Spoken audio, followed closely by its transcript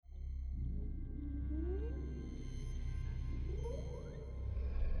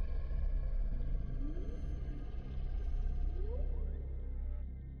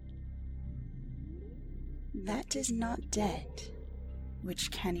that is not dead, which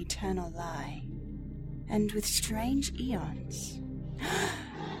can eternal lie, and with strange eons.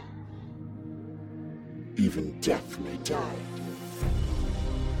 Even death may die.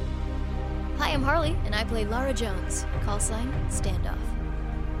 Hi, I'm Harley, and I play Lara Jones. Call sign, Standoff.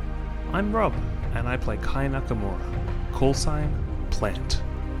 I'm Rob, and I play Kai Nakamura. Call sign, Plant.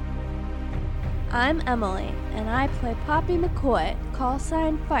 I'm Emily, and I play Poppy McCoy. Call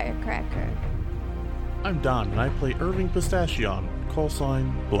sign, Firecracker. I'm Don, and I play Irving Pistachion. Call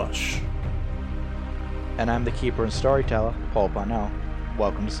sign, Blush. And I'm the keeper and storyteller, Paul Parnell.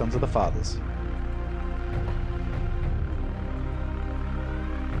 Welcome to Sons of the Fathers.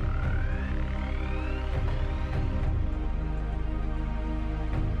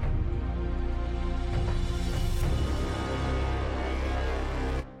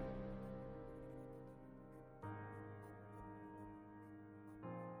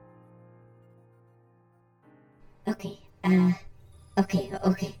 Okay.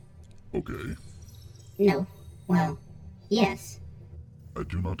 Okay. No. Well, yes. I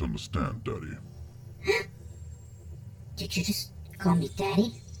do not understand, Daddy. Did you just call me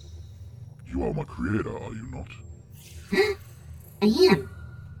Daddy? You are my creator, are you not? I am.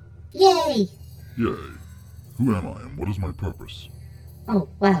 Yay! Yay. Who am I and what is my purpose? Oh,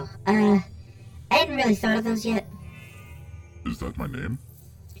 wow. I hadn't really thought of those yet. Is that my name?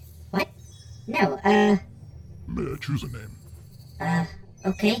 What? No, May I choose a name?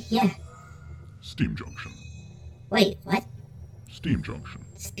 okay, yeah. Steam Junction. Wait, what? Steam Junction.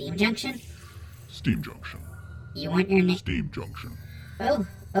 Steam Junction? Steam Junction. You want your name? Steam Junction. Oh,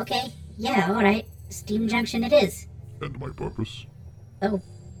 okay. Yeah, alright. Steam Junction it is. And my purpose? Oh,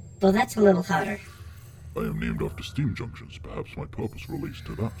 well that's a little harder. I am named after steam junctions. Perhaps my purpose relates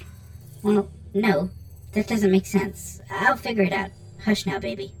to that. Well, no. That doesn't make sense. I'll figure it out. Hush now,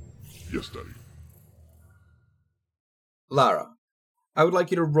 baby. Yes, Daddy. Lara, I would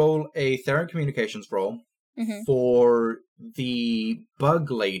like you to roll a Theron Communications roll for the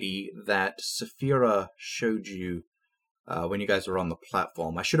bug lady that Saphira showed you when you guys were on the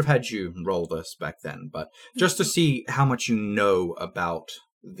platform. I should have had you roll this back then, but just to see how much you know about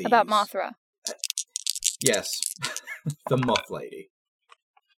these. About Mothra. Yes, the moth lady.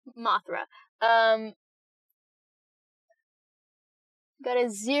 Mothra. Got a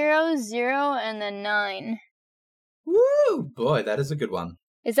 0, 0, and a 9. Woo! Boy, that is a good one.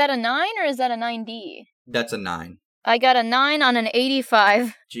 Is that a 9 or is that a 9D? That's a 9. I got a 9 on an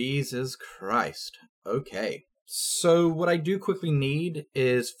 85. Jesus Christ. Okay. So what I do quickly need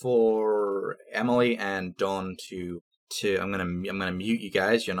is for Emily and Dawn to I'm gonna mute you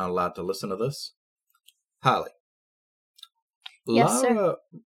guys. You're not allowed to listen to this. Harley. Yes, Lara,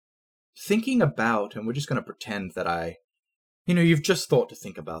 thinking about, and we're just gonna pretend that you've just thought to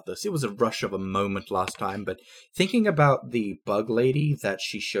think about this. It was a rush of a moment last time, but thinking about the bug lady that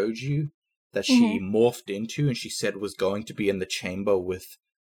she showed you, that she morphed into and she said was going to be in the chamber with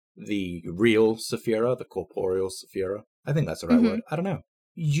the real Saphira, the corporeal Saphira. I think that's the right word. I don't know.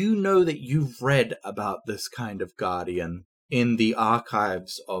 You know that you've read about this kind of guardian in the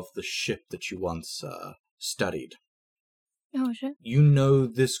archives of the ship that you once studied. Oh, shit. You know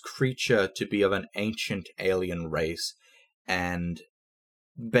this creature to be of an ancient alien race, and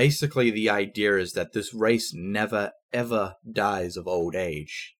basically the idea is that this race never, ever dies of old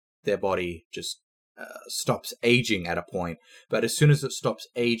age. Their body just stops aging at a point, but as soon as it stops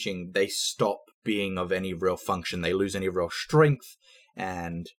aging, they stop being of any real function. They lose any real strength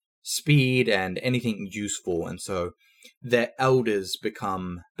and speed and anything useful, and so their elders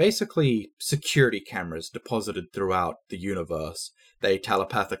become basically security cameras deposited throughout the universe. They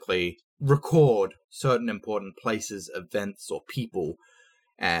telepathically record certain important places, events, or people,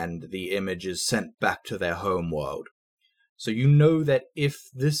 and the image is sent back to their home world. So you know that if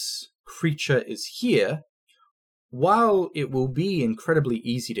this creature is here, while it will be incredibly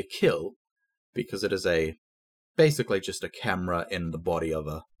easy to kill, because it is basically just a camera in the body of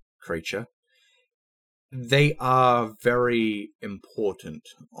a creature, they are very important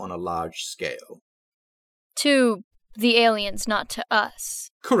on a large scale. To the aliens, not to us.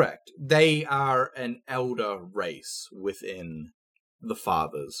 Correct. They are an elder race within the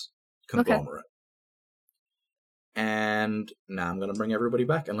Fathers conglomerate. Okay. And now I'm going to bring everybody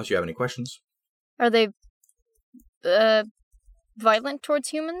back, unless you have any questions. Are they violent towards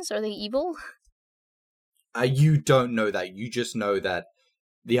humans? Are they evil? You don't know that. You just know that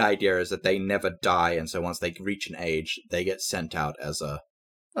the idea is that they never die, and so once they reach an age, they get sent out as a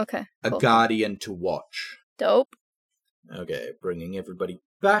guardian to watch. Dope. Okay, bringing everybody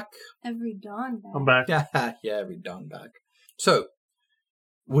back. Every dawn back. I'm back. Yeah, every dawn back. So,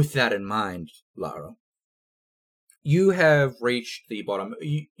 with that in mind, Lara, You have reached the bottom.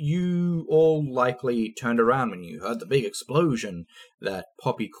 You all likely turned around when you heard the big explosion that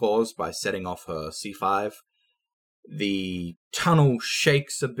Poppy caused by setting off her C5. The tunnel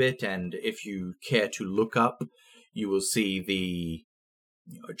shakes a bit, and if you care to look up, you will see the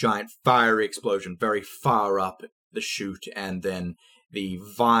giant fiery explosion very far up the chute, and then the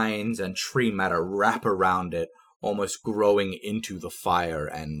vines and tree matter wrap around it, almost growing into the fire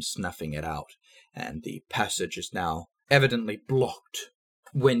and snuffing it out. And the passage is now evidently blocked.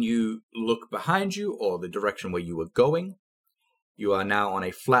 When you look behind you, or the direction where you were going, you are now on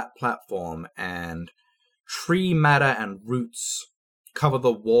a flat platform, and tree matter and roots cover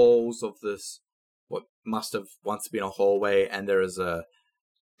the walls of this, what must have once been a hallway, and there is a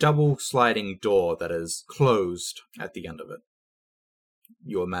double sliding door that is closed at the end of it.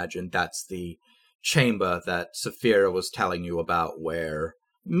 You imagine that's the chamber that Saphira was telling you about, where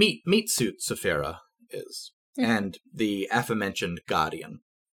Meat Suit Saphira is, and the aforementioned Guardian.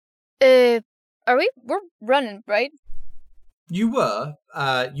 We're running, right? You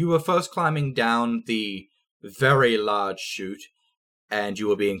were first climbing down the very large chute, and you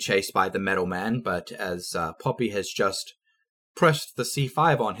were being chased by the Metal Man, but as Poppy has just pressed the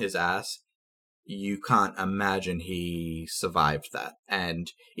C5 on his ass, you can't imagine he survived that.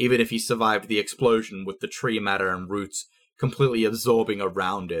 And even if he survived the explosion with the tree matter and roots completely absorbing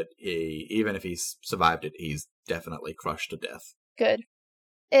around it, even if he's survived it, he's definitely crushed to death. Good.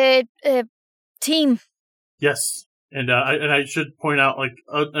 Team. Yes, and I should point out,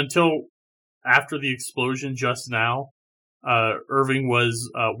 until after the explosion just now, Irving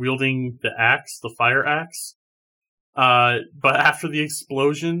was wielding the axe, the fire axe. But after the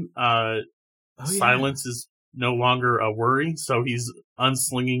explosion, silence is no longer a worry, so he's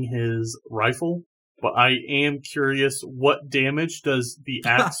unslinging his rifle. But I am curious, what damage does the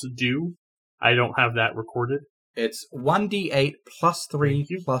axe do? I don't have that recorded. It's 1d8 plus 3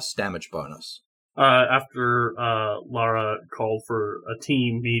 plus damage bonus. After Lara called for a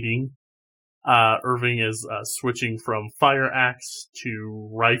team meeting, Irving is switching from fire axe to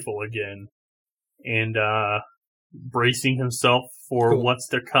rifle again, and bracing himself for what's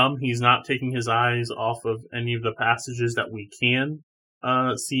to come. He's not taking his eyes off of any of the passages that we can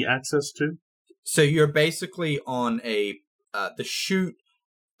see access to. So you're basically on the chute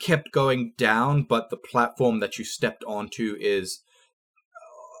kept going down, but the platform that you stepped onto is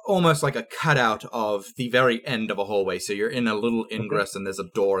almost like a cutout of the very end of a hallway. So you're in a little ingress, and there's a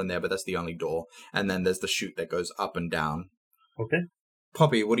door in there, but that's the only door. And then there's the chute that goes up and down. Okay.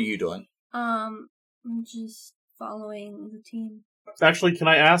 Poppy, what are you doing? I'm just following the team. Actually, can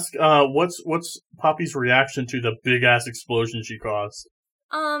I ask, what's Poppy's reaction to the big-ass explosion she caused?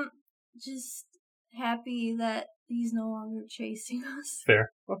 Just happy that he's no longer chasing us.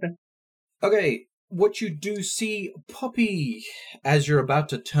 Fair. Okay. Okay, what you do see, Poppy, as you're about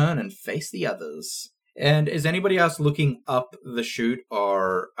to turn and face the others. And is anybody else looking up the chute,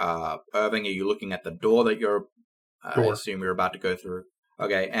 or Irving, are you looking at the door that I assume you're about to go through?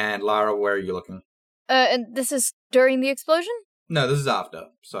 Okay, and Lara, where are you looking? And this is during the explosion? No, this is after.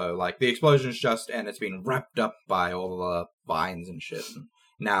 So, the explosion's just, and it's been wrapped up by all the vines and shit. And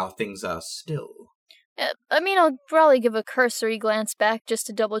now things are still. I'll probably give a cursory glance back just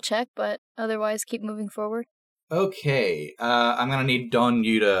to double check, but otherwise keep moving forward. Okay, I'm gonna need Don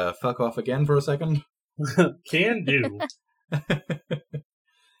you to fuck off again for a second. Can do.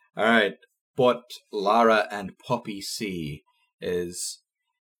 Alright, what Lara and Poppy see is,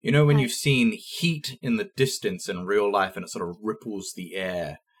 when you've seen heat in the distance in real life and it sort of ripples the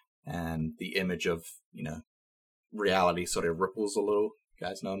air, and the image of, reality sort of ripples a little. You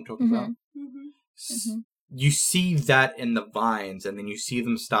guys know what I'm talking about? Mm-hmm. You see that in the vines, and then you see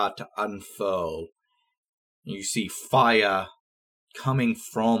them start to unfurl. You see fire coming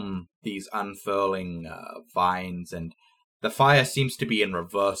from these unfurling vines, and the fire seems to be in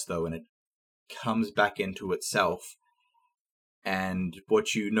reverse, though, and it comes back into itself. And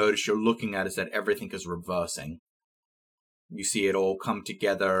what you notice you're looking at is that everything is reversing. You see it all come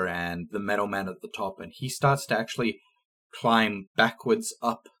together, and the Metal Man at the top, and he starts to actually climb backwards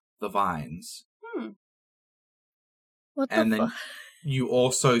up the vines. What the And then you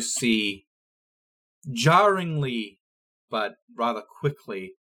also see, jarringly, but rather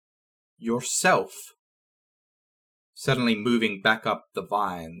quickly, yourself suddenly moving back up the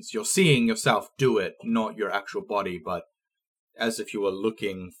vines. You're seeing yourself do it, not your actual body, but as if you were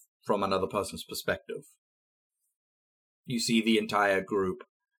looking from another person's perspective. You see the entire group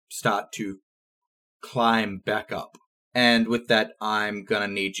start to climb back up. And with that, I'm gonna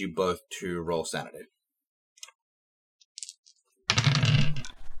need you both to roll sanity.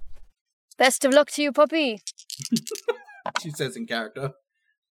 Best of luck to you, puppy. She says in character.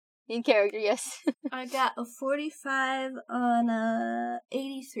 In character, yes. I got a 45 on a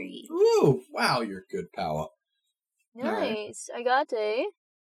 83. Ooh, wow, you're good power. Nice. I got a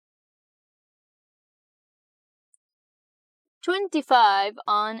 25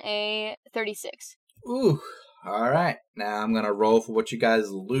 on a 36. Ooh, alright. Now I'm gonna roll for what you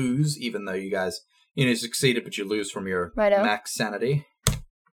guys lose, even though you guys, succeeded, but you lose from your Righto. max sanity.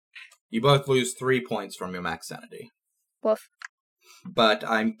 You both lose 3 points from your max sanity. Woof. But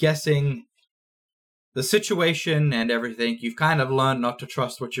I'm guessing the situation and everything, you've kind of learned not to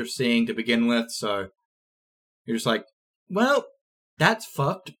trust what you're seeing to begin with, so you're just like, well, that's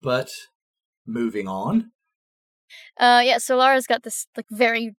fucked, but moving on. Yeah, so Lara's got this, like,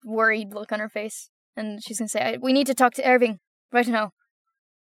 very worried look on her face, and she's gonna say, we need to talk to Irving right now.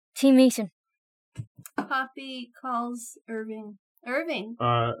 Team meeting. Poppy calls Irving. Irving!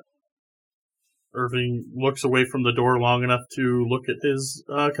 Irving looks away from the door long enough to look at his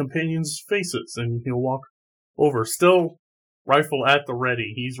companions' faces, and he'll walk over. Still, rifle at the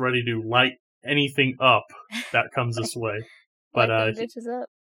ready. He's ready to light anything up that comes this way. But bitches up.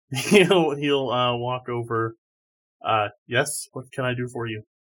 he'll walk over. Yes, what can I do for you?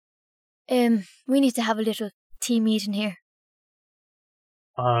 We need to have a little team meeting here.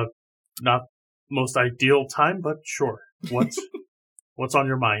 Not most ideal time, but sure. What's on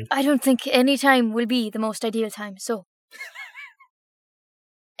your mind? I don't think any time will be the most ideal time, so...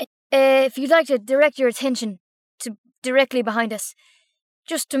 if you'd like to direct your attention to directly behind us,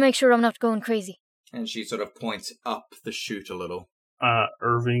 just to make sure I'm not going crazy. And she sort of points up the chute a little.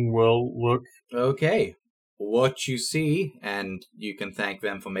 Irving will look. Okay. What you see, and you can thank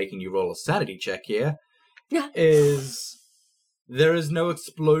them for making you roll a sanity check here, is there is no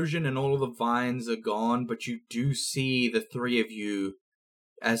explosion and all of the vines are gone, but you do see the three of you,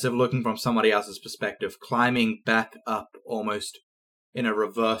 as if looking from somebody else's perspective, climbing back up almost in a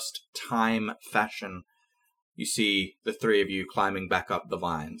reversed time fashion. You see the three of you climbing back up the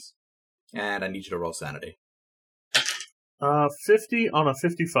vines. And I need you to roll sanity. 50 on a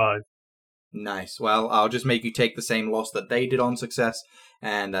 55. Nice. Well, I'll just make you take the same loss that they did on success,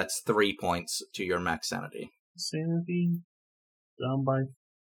 and that's 3 points to your max sanity. Sanity down by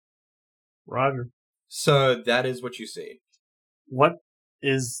Roger. So that is what you see. What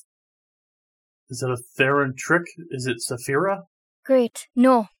is it a Theron trick? Is it Saphira? Great.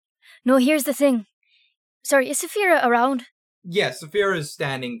 No, here's the thing. Sorry, is Saphira around? Yes, Saphira is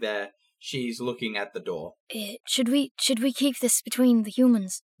standing there. She's looking at the door. Should we keep this between the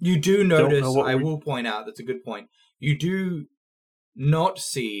humans? You do notice, I will point out, that's a good point, you do not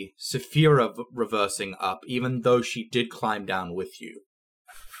see Saphira reversing up, even though she did climb down with you.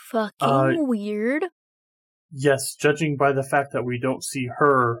 Fucking weird. Yes, judging by the fact that we don't see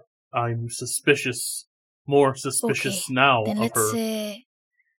her, I'm more suspicious now then of her.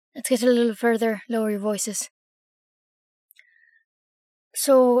 Let's get a little further, lower your voices.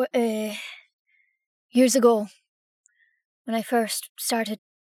 So, years ago, when I first started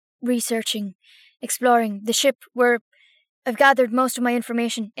researching, exploring the ship where I've gathered most of my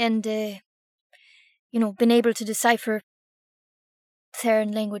information and, been able to decipher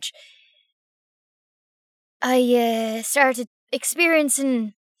Theron language, I started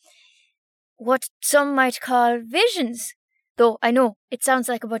experiencing what some might call visions. Though I know it sounds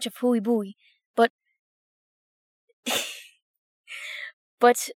like a bunch of hooey-booey, but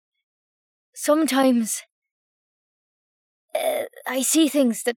sometimes I see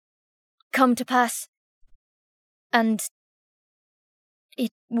things that come to pass, and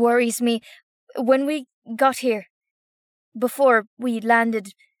it worries me. When we got here, before we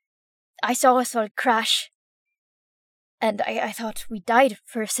landed, I saw us all crash, and I thought we died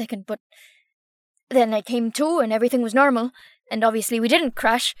for a second, but then I came to and everything was normal, and obviously we didn't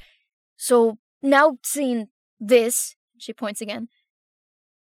crash. So now seeing this, she points again,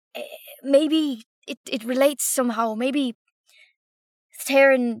 maybe it relates somehow. Maybe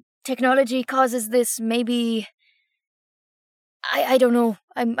Theron technology causes this. Maybe I don't know.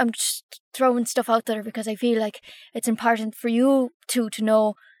 I'm just throwing stuff out there because I feel like it's important for you to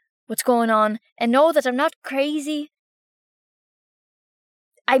know what's going on and know that I'm not crazy.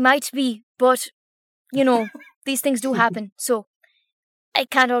 I might be, but these things do happen, so I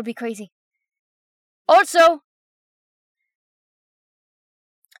can't all be crazy. Also,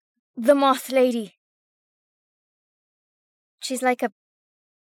 the moth lady. She's like a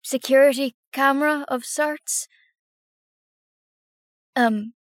security camera of sorts.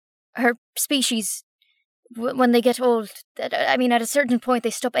 Her species, when they get old, at a certain point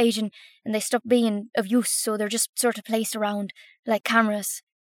they stop aging and they stop being of use, so they're just sort of placed around like cameras.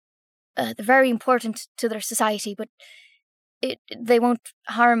 They're very important to their society, but they won't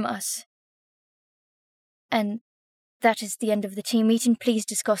harm us. And that is the end of the team meeting. Please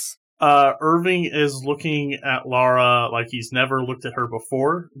discuss. Irving is looking at Lara like he's never looked at her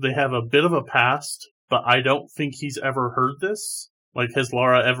before. They have a bit of a past, but I don't think he's ever heard this. Like, has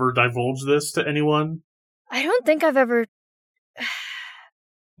Lara ever divulged this to anyone? I don't think I've ever...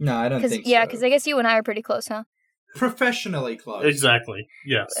 No, I don't think so. Yeah, because I guess you and I are pretty close, huh? Professionally close. Exactly,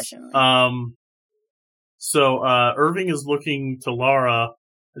 yes. Professionally. So Irving is looking to Lara,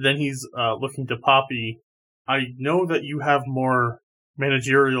 then he's looking to Poppy. I know that you have more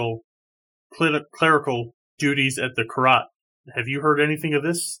managerial, clerical duties at the Karat. Have you heard anything of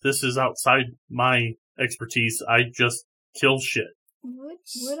this? This is outside my expertise. I just kill shit.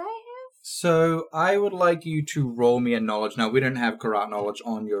 Would I have? So I would like you to roll me a knowledge. Now, we don't have Karat knowledge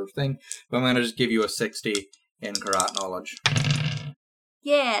on your thing, but I'm going to just give you a 60 in Karat knowledge.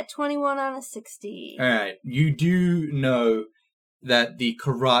 Yeah, 21 on a 60. Alright, you do know that the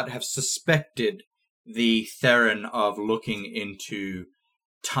Karat have suspected the Theron of looking into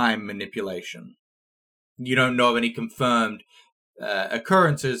time manipulation. You don't know of any confirmed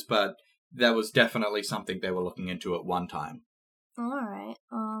occurrences, but that was definitely something they were looking into at one time. Alright,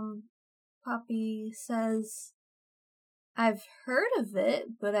 Poppy says, I've heard of it,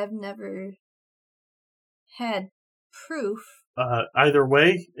 but I've never had proof. Either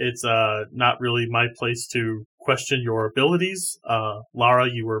way, it's not really my place to question your abilities. Lara,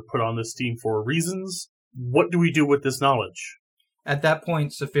 you were put on this team for reasons. What do we do with this knowledge? At that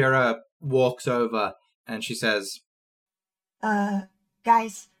point, Saphira walks over and she says,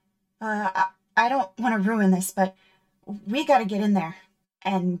 Guys, I don't want to ruin this, but we gotta get in there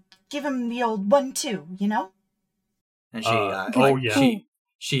and give him the old 1-2, you know? And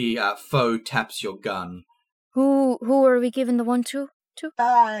she faux taps your gun. Who are we giving the 1-2 to?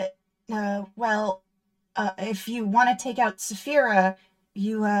 Well, if you want to take out Saphira,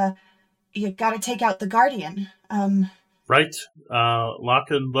 you gotta take out the Guardian. Right. Lock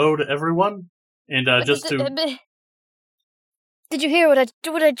and load everyone. And just to... Did you hear what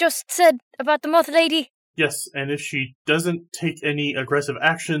I just said about the Moth Lady? Yes, and if she doesn't take any aggressive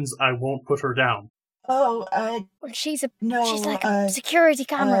actions, I won't put her down. Oh, well, she's like a security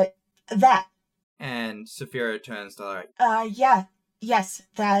camera. That. And Saphira turns to her. Yes,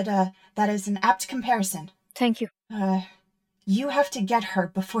 that is an apt comparison. Thank you. You have to get her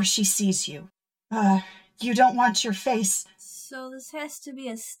before she sees you. You don't want your face. So this has to be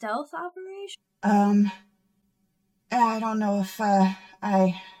a stealth operation? I don't know if,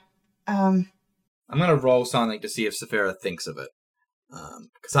 I'm gonna roll something to see if Saphira thinks of it.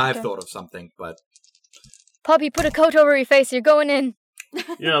 Because I've thought of something, but... Poppy, put a coat over your face, you're going in.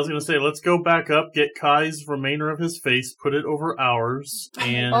 Yeah, I was gonna say, let's go back up, get Kai's remainder of his face, put it over ours,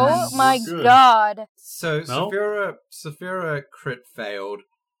 and... Oh my god. So, Saphira crit failed,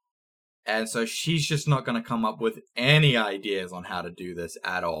 and so she's just not gonna come up with any ideas on how to do this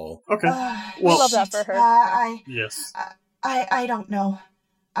at all. Okay. Well, love that for her. Yes. I don't know.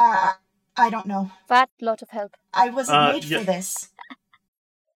 I don't know. Fat lot of help. I wasn't made for this.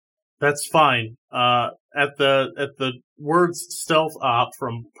 That's fine. At the words stealth op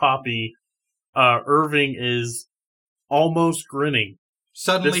from Poppy, Irving is almost grinning.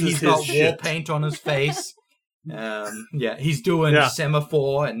 Suddenly he's got war paint on his face. He's doing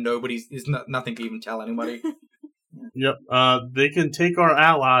semaphore and there's nothing to even tell anybody. Yep. They can take our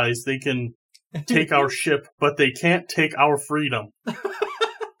allies, they can take our ship, but they can't take our freedom.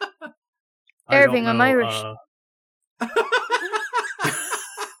 Irving, I'm Irish.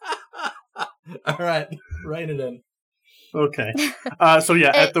 All right, write it in. Okay. So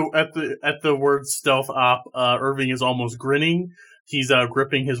yeah, at the word stealth op, Irving is almost grinning. He's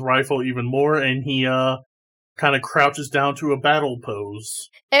gripping his rifle even more, and he kind of crouches down to a battle pose.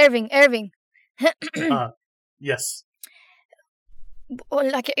 Irving. Yes.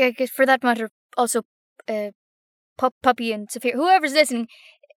 Well, like for that matter, also, Puppy and Saphira, whoever's listening,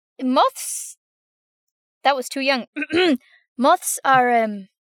 moths. That was too young. Moths are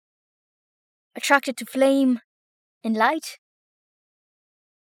attracted to flame and light.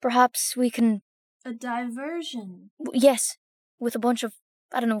 Perhaps we can... A diversion. Yes, with a bunch of,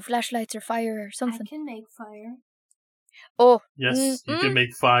 I don't know, flashlights or fire or something. I can make fire. Oh. Yes, you can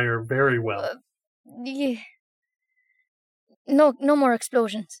make fire very well. Yeah. No more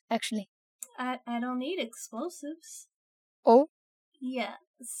explosions, actually. I don't need explosives. Oh? Yeah,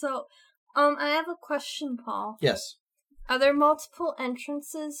 so... I have a question, Paul. Yes. Are there multiple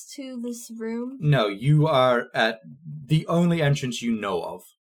entrances to this room? No, you are at the only entrance you know of.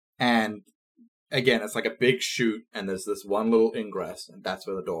 And again, it's like a big chute, and there's this one little ingress, and that's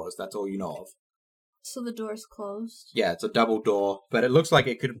where the door is. That's all you know of. So the door's closed? Yeah, it's a double door, but it looks like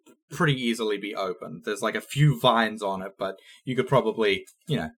it could pretty easily be opened. There's like a few vines on it, but you could probably,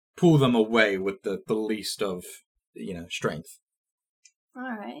 pull them away with the least of, strength.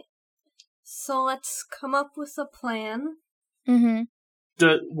 Alright. So let's come up with a plan. Mm-hmm.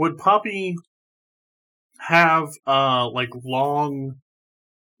 Would Poppy have, long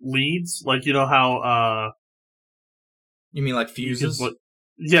leads? Like, you know how, You mean like fuses?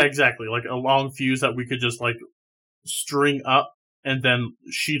 Yeah, exactly. Like a long fuse that we could just, string up, and then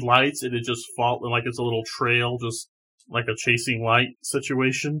she lights, and it just falls, like it's a little trail, just like a chasing light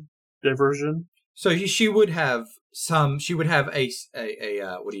situation, diversion. So she would have she would have a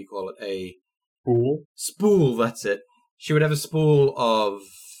what do you call it? A spool, that's it. She would have a spool of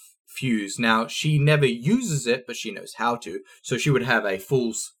fuse. Now, she never uses it, but she knows how to. So she would have a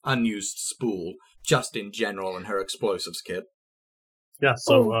full unused spool, just in general, in her explosives kit. Yeah,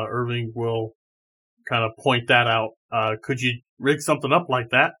 so Irving will kind of point that out. Could you rig something up like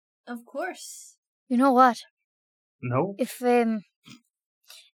that? Of course. You know what? No? If, and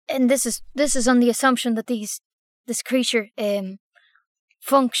this is on the assumption that this creature,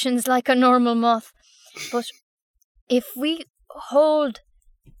 functions like a normal moth. But if we hold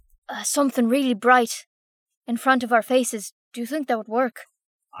something really bright in front of our faces, do you think that would work?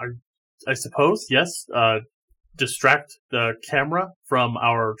 I suppose, yes. Distract the camera from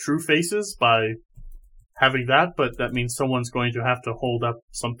our true faces by having that, but that means someone's going to have to hold up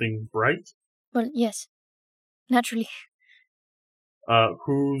something bright. Well, yes. Naturally.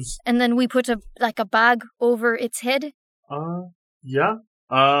 Who's... And then we put a bag over its head? Yeah.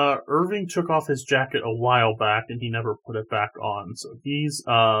 Irving took off his jacket a while back, and he never put it back on, so he's,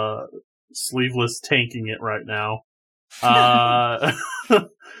 sleeveless tanking it right now.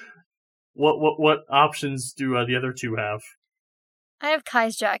 What options do the other two have? I have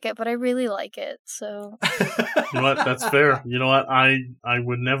Kai's jacket, but I really like it, so... You know what? That's fair. You know what? I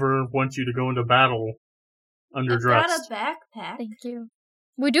would never want you to go into battle underdressed. I've got a backpack. Thank you.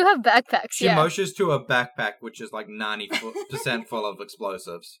 We do have backpacks, She motions to a backpack, which is like 90% full of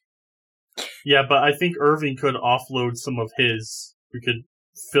explosives. Yeah, but I think Irving could offload some of his. We could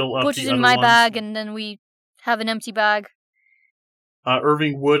fill up put the it other in my ones. bag, and then we have an empty bag.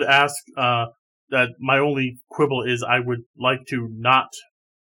 Irving would ask that my only quibble is I would like to not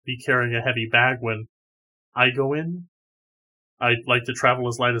be carrying a heavy bag when I go in. I'd like to travel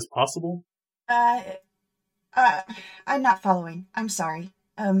as light as possible. I'm not following. I'm sorry.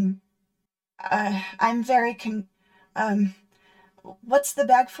 I'm very what's the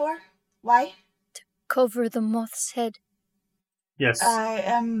bag for? Why? To cover the moth's head. Yes.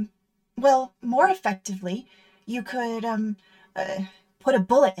 Well, more effectively, you could, put a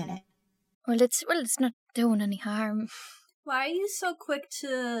bullet in it. Well, it's not doing any harm. Why are you so quick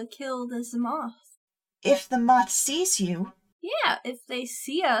to kill this moth? If the moth sees you... Yeah, if they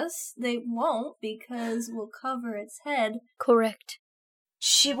see us, they won't, because we'll cover its head. Correct.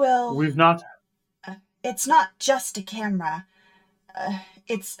 She will... We've not... it's not just a camera.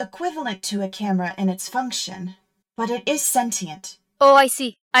 It's equivalent to a camera in its function, but it is sentient. Oh, I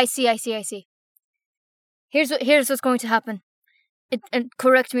see. Here's what's going to happen. And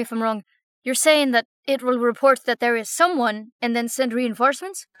correct me if I'm wrong. You're saying that it will report that there is someone and then send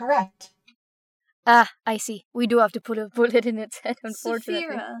reinforcements? Correct. Ah, I see. We do have to put a bullet in its head, unfortunately.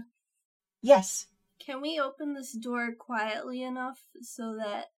 Saphira. Yes. Can we open this door quietly enough so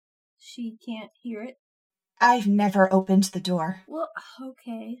that she can't hear it? I've never opened the door. Well,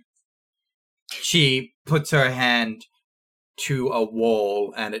 okay. She puts her hand to a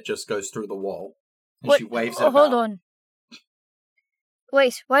wall, and it just goes through the wall. And she waves it hold about. on.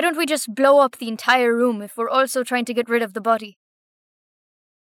 Wait, why don't we just blow up the entire room if we're also trying to get rid of the body?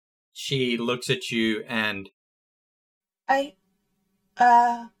 She looks at you and...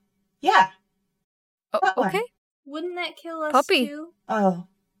 yeah. Okay. Wouldn't that kill us Puppy. too? Oh,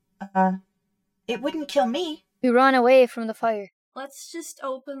 it wouldn't kill me. We ran away from the fire. Let's just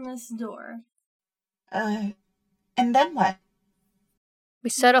open this door. And then what? We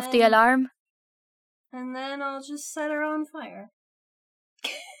set off the alarm. And then I'll just set her on fire.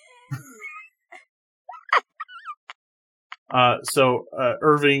 So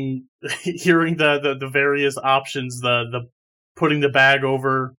Irving, hearing the various options, the putting the bag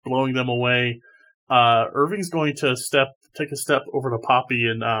over, blowing them away, Irving's going to take a step over to Poppy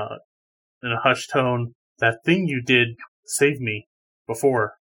and in a hushed tone, "That thing you did saved me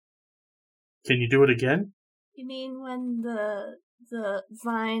before. Can you do it again?" You mean when the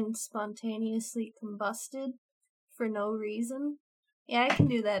vine spontaneously combusted for no reason? Yeah, I can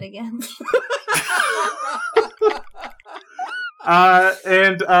do that again.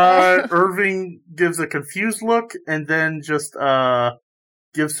 And Irving gives a confused look, and then just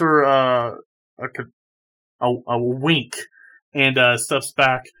gives her a wink, and steps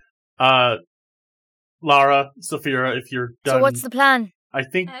back. Lara, Saphira, if you're done. So what's the plan? I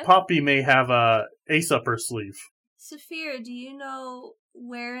think Poppy may have a ace up her sleeve. Saphira, do you know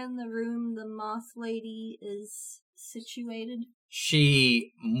where in the room the moth lady is situated?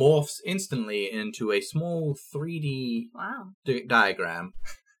 She morphs instantly into a small 3D diagram.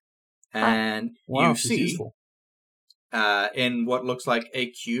 And you see, in what looks like a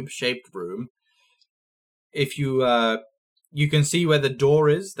cube-shaped room, if you can see where the door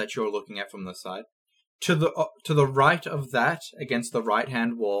is that you're looking at from the side. To the right of that, against the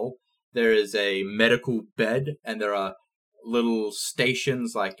right-hand wall, there is a medical bed, and there are little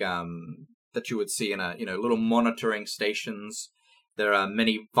stations like that you would see in a little monitoring stations. There are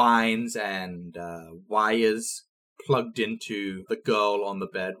many vines and wires plugged into the girl on the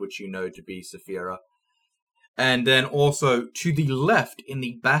bed, which you know to be Saphira. And then also to the left, in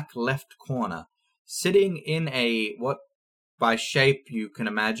the back left corner, sitting in a what by shape you can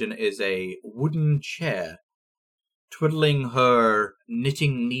imagine is a wooden chair, twiddling her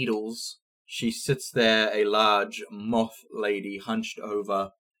knitting needles. She sits there, a large moth lady hunched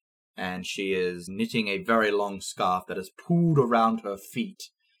over, and she is knitting a very long scarf that is pulled around her feet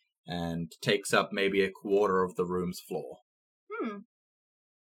and takes up maybe a quarter of the room's floor.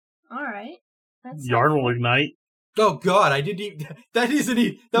 Alright. Yarn will ignite. Oh god, I didn't even... That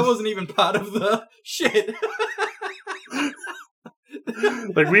wasn't even part of the shit.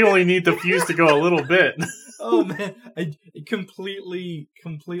 Like, we only need the fuse to go a little bit. Oh man, I completely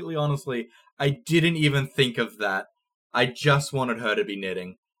honestly, I didn't even think of that. I just wanted her to be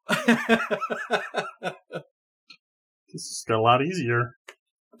knitting. This is a lot easier.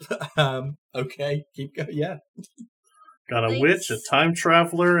 Okay, keep going, yeah. Got a witch, a time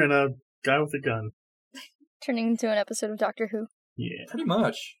traveler, and a guy with a gun. Turning into an episode of Doctor Who. Yeah. Pretty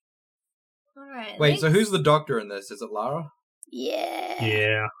much. Alright. Wait, so who's the doctor in this? Is it Lara? Yeah.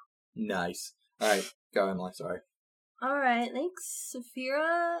 Yeah. Nice. Alright, go Emily, sorry. Alright, thanks,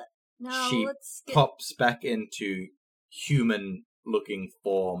 Saphira. Now She let's get... pops back into human-looking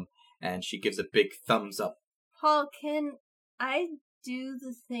form, and she gives a big thumbs up. Paul, can I do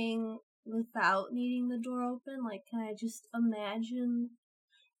the thing without needing the door open? Like, can I just imagine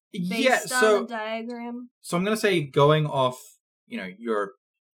based on the diagram? So I'm going to say, going off, your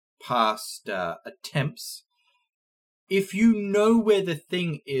past attempts, if you know where the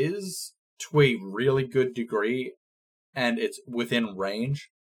thing is to a really good degree, and it's within range,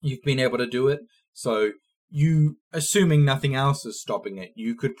 you've been able to do it. So you, assuming nothing else is stopping it,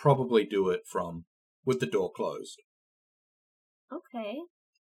 you could probably do it with the door closed. Okay.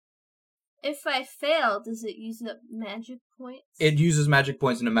 If I fail, does it use up magic points? It uses magic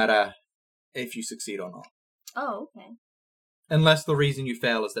points no matter if you succeed or not. Oh, okay. Unless the reason you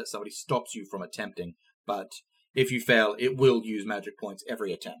fail is that somebody stops you from attempting. But if you fail, it will use magic points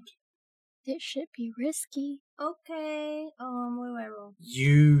every attempt. This should be risky. Okay. What do I roll?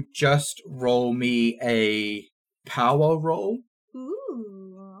 You just roll me a power roll.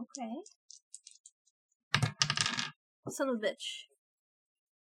 Ooh, okay. Son of a bitch.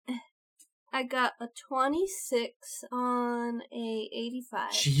 I got a 26 on a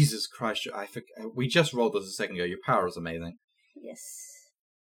 85. Jesus Christ, we just rolled this a second ago. Your power is amazing. Yes.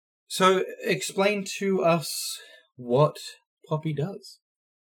 So, explain to us what Poppy does.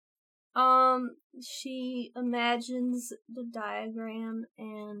 She imagines the diagram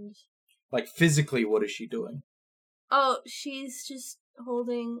and... Like, physically, what is she doing? Oh, she's just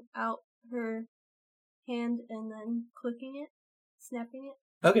holding out her hand and then clicking it, snapping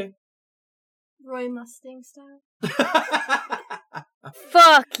it. Okay. Roy Mustang style.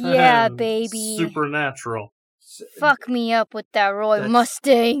 Fuck yeah, baby. Supernatural. Fuck me up with that Roy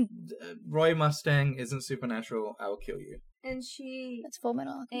Mustang. Roy Mustang isn't supernatural. I will kill you. And she That's Full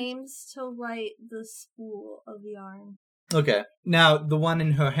Metal Alchemist. aims to light the spool of yarn. Okay. Now, the one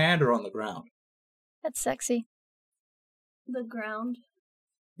in her hand or on the ground? That's sexy. The ground.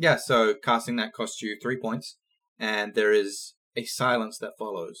 Yeah, so casting that costs you 3 points, and there is a silence that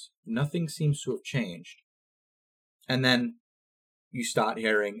follows. Nothing seems to have changed. And then you start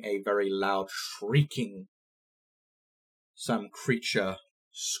hearing a very loud shrieking. Some creature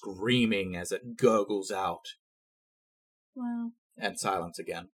screaming as it gurgles out. Wow. And silence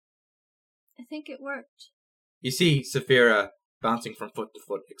again. I think it worked. You see Saphira bouncing from foot to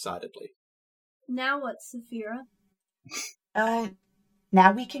foot excitedly. Now what, Saphira?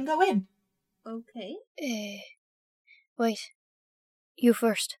 Now we can go in. Okay. Wait. You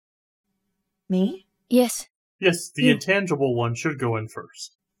first. Me? Yes. Yes, the intangible one should go in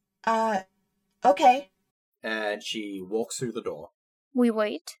first. Okay. And she walks through the door. We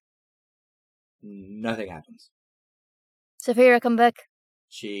wait. Nothing happens. Saphira, come back.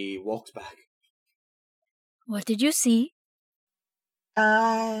 She walks back. What did you see?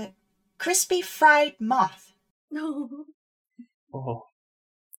 Crispy fried moth. No. Oh.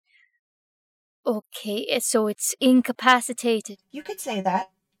 Okay, so it's incapacitated. You could say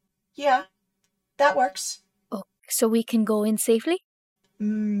that. Yeah, that works. Oh, so we can go in safely?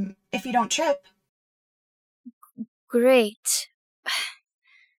 If you don't trip. Great.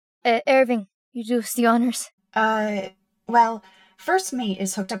 Irving, you do us the honors. Well, First Mate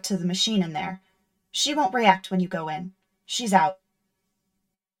is hooked up to the machine in there. She won't react when you go in. She's out.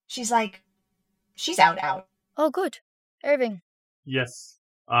 She's out. Oh, good. Irving. Yes.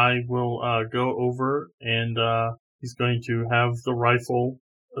 I will go over and he's going to have the rifle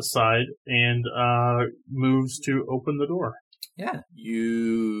aside and moves to open the door. Yeah,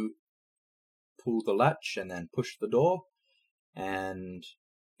 you pull the latch and then push the door, and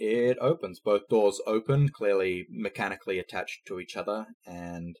it opens. Both doors open, clearly mechanically attached to each other,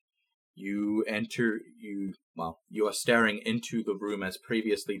 and you enter. You are staring into the room as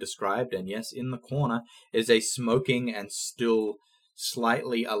previously described, and yes, in the corner is a smoking and still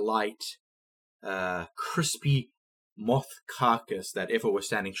slightly alight, crispy moth carcass that, if it were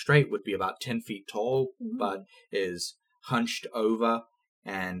standing straight, would be about 10 feet tall, but is hunched over,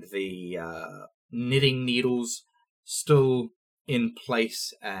 and the knitting needles still in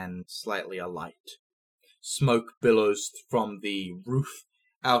place and slightly alight. Smoke billows from the roof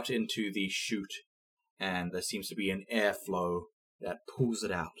out into the chute, and there seems to be an airflow that pulls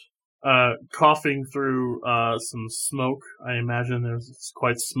it out. Coughing through some smoke. I imagine it's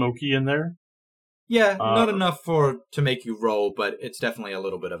quite smoky in there. Yeah, not enough to make you roll, but it's definitely a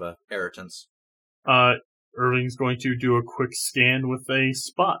little bit of a irritance. Irving's going to do a quick scan with a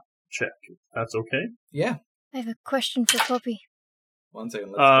spot check. If that's okay? Yeah. I have a question for Puppy. 1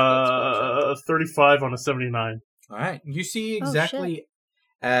 second. Let's get that spot check. 35 on a 79. All right. You see exactly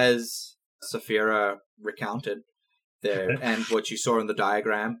as Saphira recounted there, and what you saw in the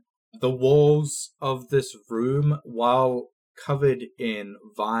diagram. The walls of this room, while covered in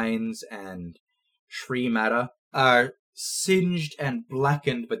vines and tree matter, are singed and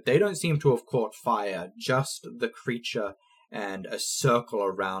blackened, but they don't seem to have caught fire. Just the creature and a circle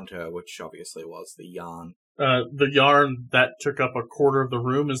around her, which obviously was the yarn. The yarn that took up a quarter of the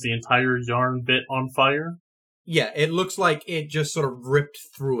room, is the entire yarn bit on fire? Yeah, it looks like it just sort of ripped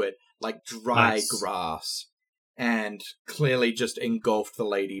through it like dry grass. And clearly just engulfed the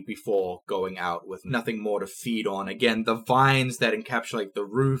lady before going out with nothing more to feed on. Again, the vines that encapsulate the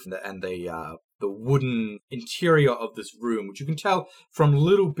roof and the wooden interior of this room, which you can tell from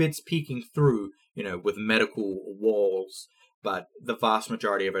little bits peeking through, with medical walls, but the vast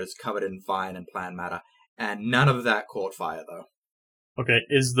majority of it is covered in vine and plant matter, and none of that caught fire, though. Okay,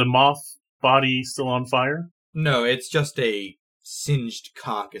 is the moth body still on fire? No, it's just a singed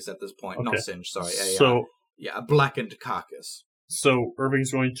carcass at this point. Okay. Not singed, sorry. A blackened carcass. So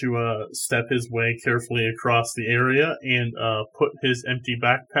Irving's going to step his way carefully across the area and put his empty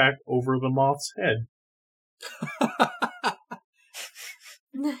backpack over the moth's head.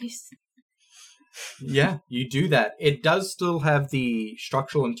 Nice. Yeah, you do that. It does still have the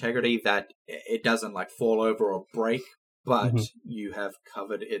structural integrity that it doesn't fall over or break, but you have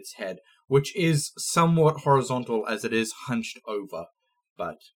covered its head, which is somewhat horizontal as it is hunched over.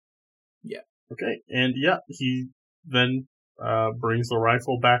 But, yeah. Okay, and he then brings the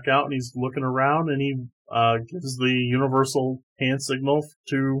rifle back out, and he's looking around, and he gives the universal hand signal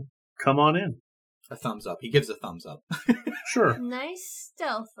to come on in. A thumbs up. He gives a thumbs up. Sure. Nice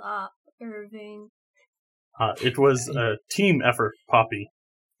stealth op, Irving. It was a team effort, Poppy.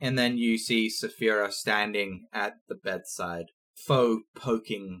 And then you see Saphira standing at the bedside, foe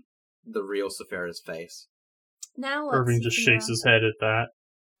poking the real Saphira's face. Now Irving just shakes his head at that.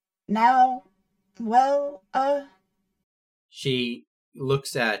 Now... Well, She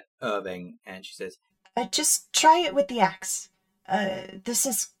looks at Irving and she says, just try it with the axe. This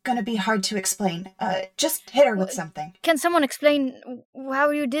is gonna be hard to explain. Just hit her with something. Can someone explain how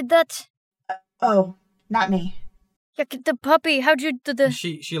you did that? Oh, not me. Yeah, the puppy, how'd you do the...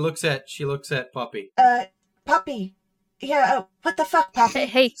 She looks at Poppy. Poppy. Yeah, what the fuck, Poppy?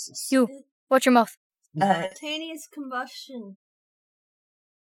 Hey, you, watch your mouth. Spontaneous combustion.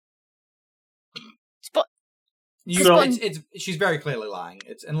 She's very clearly lying.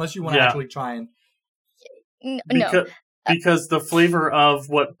 It's unless you want to actually try and... No. Because the flavor of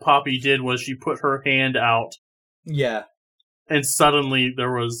what Poppy did was she put her hand out. Yeah. And suddenly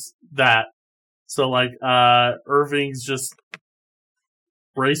there was that. So, like, Irving's just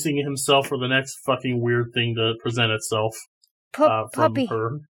bracing himself for the next fucking weird thing to present itself. From Puppy.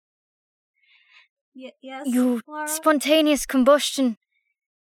 her. Yes, You Laura? spontaneous combustion.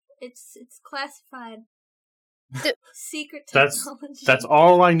 It's classified. Secret That's technology. that's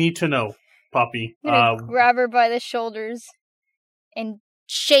all I need to know, Poppy. I'm gonna grab her by the shoulders and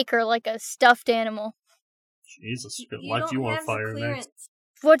shake her like a stuffed animal. Jesus, gonna You light don't you on have the fire clearance. next.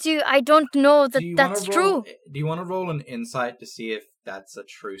 What do you... I don't know that Do you that's wanna roll- true. Do you want to roll an insight to see if that's a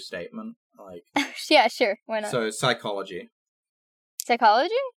true statement? Like, Yeah, sure. Why not? so psychology.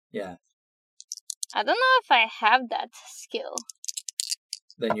 Psychology? Yeah. I don't know if I have that skill.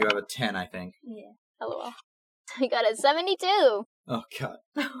 Then you have a 10, I think. Yeah. LOL. I got a 72. Oh god.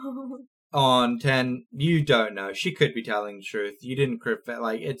 On 10, you don't know. She could be telling the truth. You didn't crypt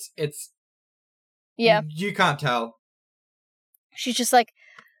like it's Yeah. You can't tell. She's just like,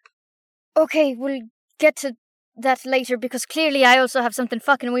 okay, we'll get to that later because clearly I also have something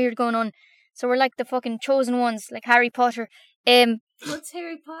fucking weird going on. So we're like the fucking chosen ones, like Harry Potter. What's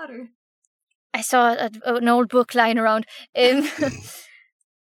Harry Potter? I saw an old book lying around. Guess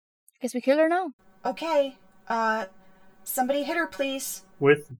we kill her now. Okay, somebody hit her, please.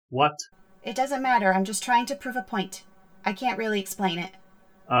 With what? It doesn't matter, I'm just trying to prove a point. I can't really explain it.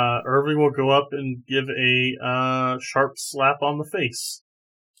 Irving will go up and give a sharp slap on the face.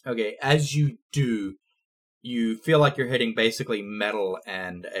 Okay, as you do, you feel like you're hitting basically metal,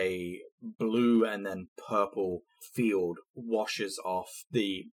 and a blue and then purple field washes off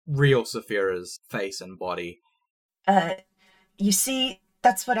the real Saphira's face and body. You see,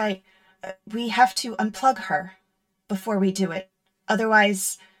 that's what we have to unplug her before we do it.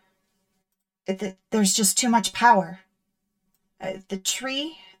 Otherwise, there's just too much power. The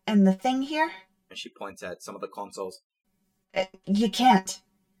tree and the thing here, And she points at some of the consoles. you can't.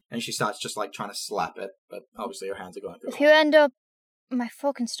 And she starts just like trying to slap it, but obviously her hands are going through. If you end up... My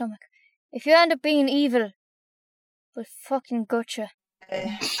fucking stomach. If you end up being evil, we'll fucking gut you.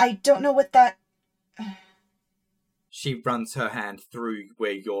 I don't know what that... She runs her hand through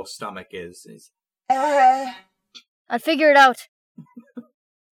where your stomach is. I'll figure it out.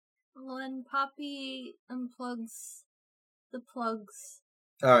 When Poppy unplugs the plugs,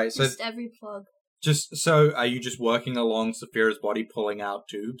 Alright, so just every plug. are you just working along Saphira's body pulling out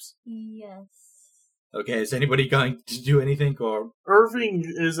tubes? Yes. Okay, is anybody going to do anything, or... Irving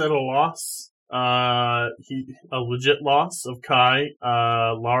is at a loss. A legit loss of Kai.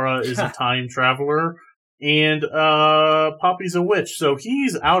 Lara is a time traveler. And Poppy's a witch, so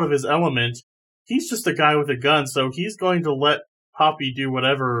he's out of his element. He's just a guy with a gun, so he's going to let Poppy do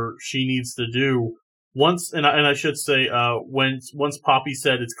whatever she needs to do. Once, and I should say, once Poppy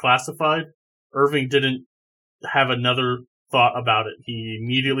said it's classified, Irving didn't have another thought about it. He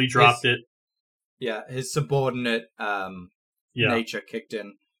immediately dropped it. Yeah, his subordinate nature kicked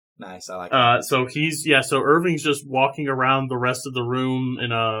in. Nice, I like that. So Irving's just walking around the rest of the room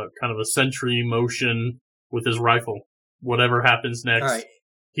in a kind of a sentry motion with his rifle. Whatever happens next,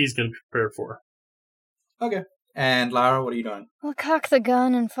 he's going to be prepared for. Okay. And Lara, what are you doing? I'll cock the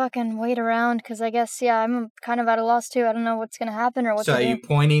gun and fucking wait around, because I guess, I'm kind of at a loss too. I don't know what's going to happen or what to do. So are you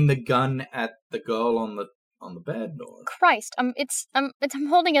pointing the gun at the girl on the bed, or? Christ, I'm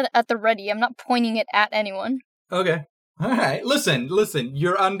holding it at the ready. I'm not pointing it at anyone. Okay. Alright, listen,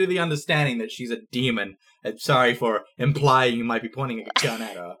 you're under the understanding that she's a demon. I'm sorry for implying you might be pointing a gun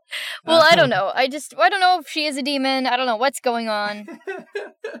at her. Well, I don't know. I don't know if she is a demon. I don't know what's going on.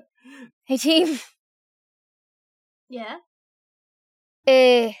 Hey, team. Yeah?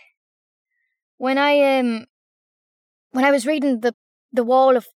 When I was reading the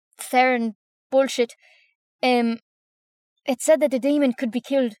Wall of Theron bullshit, it said that the demon could be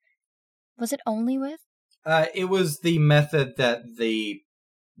killed. Was it only with? It was the method that the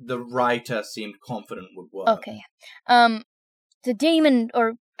writer seemed confident would work. Okay. The demon,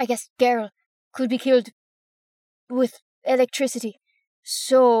 or I guess girl, could be killed with electricity.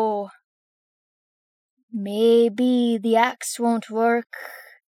 So maybe the axe won't work.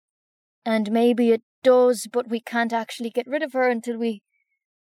 And maybe it does, but we can't actually get rid of her until we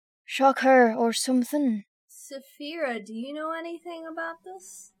shock her or something. Saphira, do you know anything about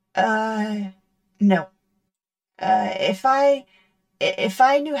this? No. If I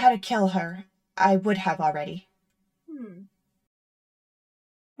knew how to kill her, I would have already.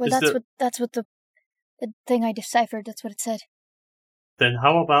 Well, that's what the thing I deciphered, that's what it said. Then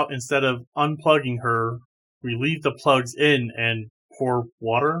how about instead of unplugging her, we leave the plugs in and pour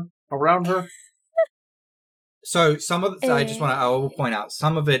water around her? So I will point out,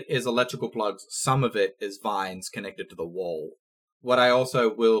 some of it is electrical plugs, some of it is vines connected to the wall. What I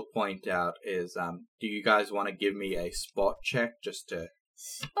also will point out is, do you guys want to give me a spot check just to...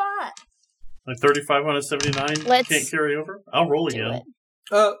 Spot! Like 35 out of 79 Let's can't carry over? I'll roll do again.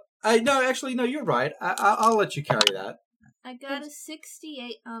 it. No, you're right. I'll let you carry that. I got a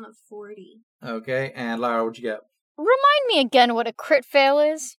 68 on a 40. Okay, and Lara, what'd you get? Remind me again what a crit fail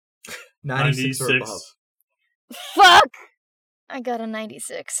is. 96 or above. Fuck! I got a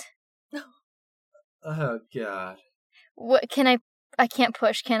 96. Oh, God. What can I can't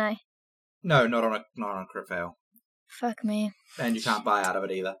push, can I? No, not on a crit fail. Fuck me. And you can't buy out of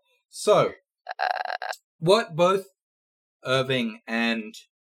it either. So, what both Irving and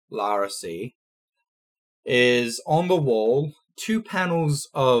Lara see is on the wall 2 panels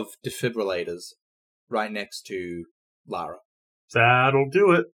of defibrillators right next to Lara. That'll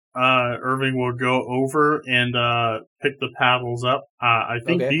do it. Irving will go over and pick the paddles up. I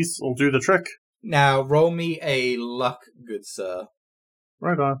think these will do the trick. Now, roll me a luck, good sir.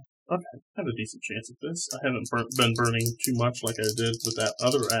 Right on. Okay, I have a decent chance at this. I haven't been burning too much like I did with that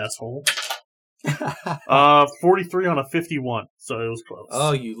other asshole. 43 on a 51, so it was close.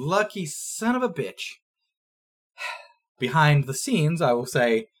 Oh, you lucky son of a bitch. Behind the scenes, I will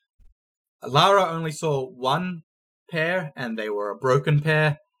say, Lara only saw 1 pair, and they were a broken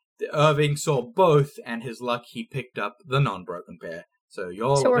pair. Irving saw both, and his luck, he picked up the non-broken pair. So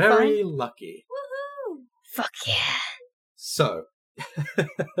you're very lucky. Woohoo! Fuck yeah. So,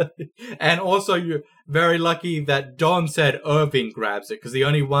 and also you're very lucky that Don said Irving grabs it, because the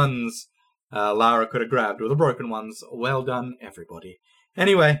only ones Lara could have grabbed were the broken ones. Well done, everybody.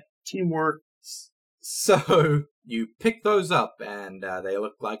 Anyway. Teamwork. So, you pick those up, and they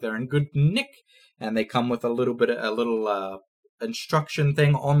look like they're in good nick, and they come with a little instruction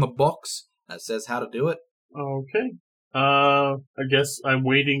thing on the box that says how to do it. Okay. I guess I'm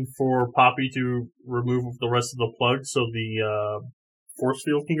waiting for Poppy to remove the rest of the plug so the force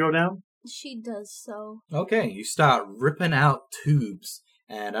field can go down. She does so. Okay, you start ripping out tubes.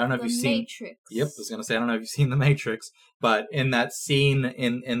 And I don't know if you've seen... Matrix. Yep, I was going to say, I don't know if you've seen The Matrix, but in that scene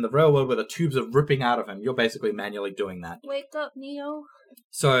in the railroad where the tubes are ripping out of him, you're basically manually doing that. Wake up, Neo.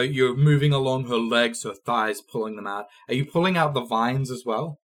 So you're moving along her legs, her thighs, pulling them out. Are you pulling out the vines as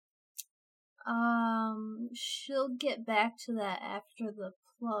well? She'll get back to that after the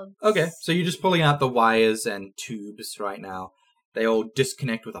plugs. Okay, so you're just pulling out the wires and tubes right now. They all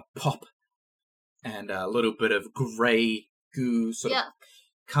disconnect with a pop, and a little bit of grey goo sort of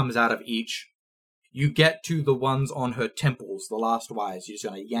comes out of each. You get to the ones on her temples, the last wires. You're just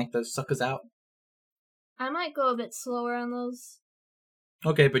going to yank those suckers out? I might go a bit slower on those.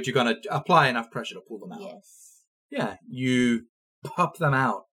 Okay, but you're going to apply enough pressure to pull them out. Yes. Yeah, you pop them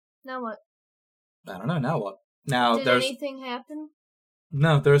out. Now what? I don't know, now what? Now Did anything happen?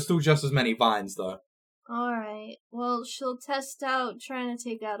 No, there are still just as many vines, though. Alright. Well, she'll test out trying to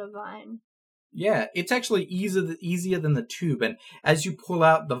take out a vine. Yeah, it's actually easier than the tube, and as you pull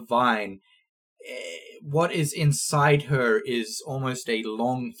out the vine, what is inside her is almost a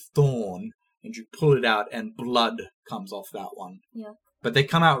long thorn, and you pull it out, and blood comes off that one. Yeah. But they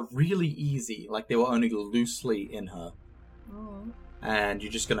come out really easy, like they were only loosely in her. Oh. And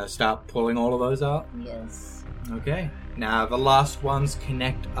you're just going to start pulling all of those out? Yes. Okay. Now, the last ones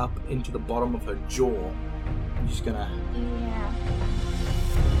connect up into the bottom of her jaw. I'm just going to... Yeah.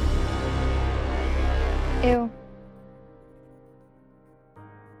 Ew.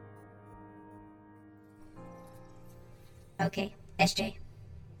 Okay, SJ.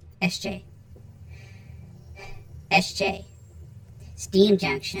 Steam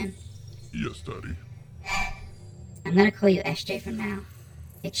Junction. Yes, Daddy. I'm gonna call you SJ from now.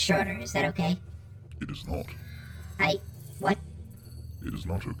 It's shorter, is that okay? It is not. What? It is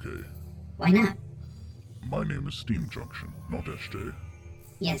not okay. Why not? My name is Steam Junction, not SJ.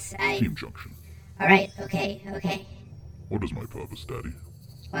 Yes, Steam Junction. Alright, okay. What is my purpose, Daddy?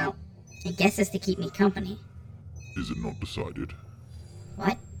 Well, I guess it's to keep me company. Is it not decided?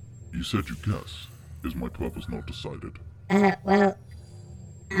 What? You said you guess. Is my purpose not decided? Well,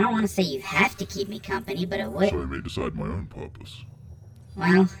 I don't want to say you have to keep me company, but it would... So I may decide my own purpose.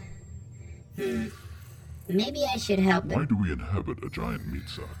 Well, maybe I should help Why do we inhabit a giant meat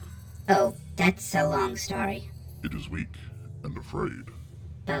sack? Oh, that's a long story. It is weak and afraid.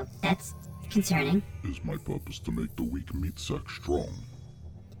 Well, that's concerning. Is my purpose to make the weak meat sack strong?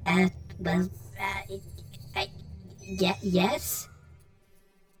 Yes?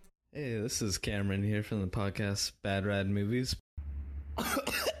 Hey, this is Cameron here from the podcast Bad Rad Movies.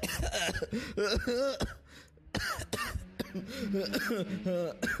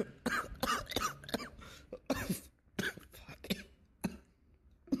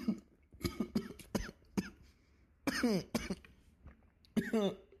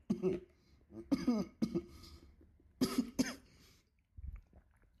 I'm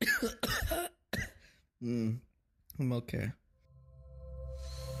okay.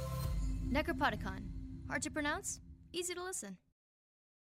 Necropodicon. Hard to pronounce, easy to listen.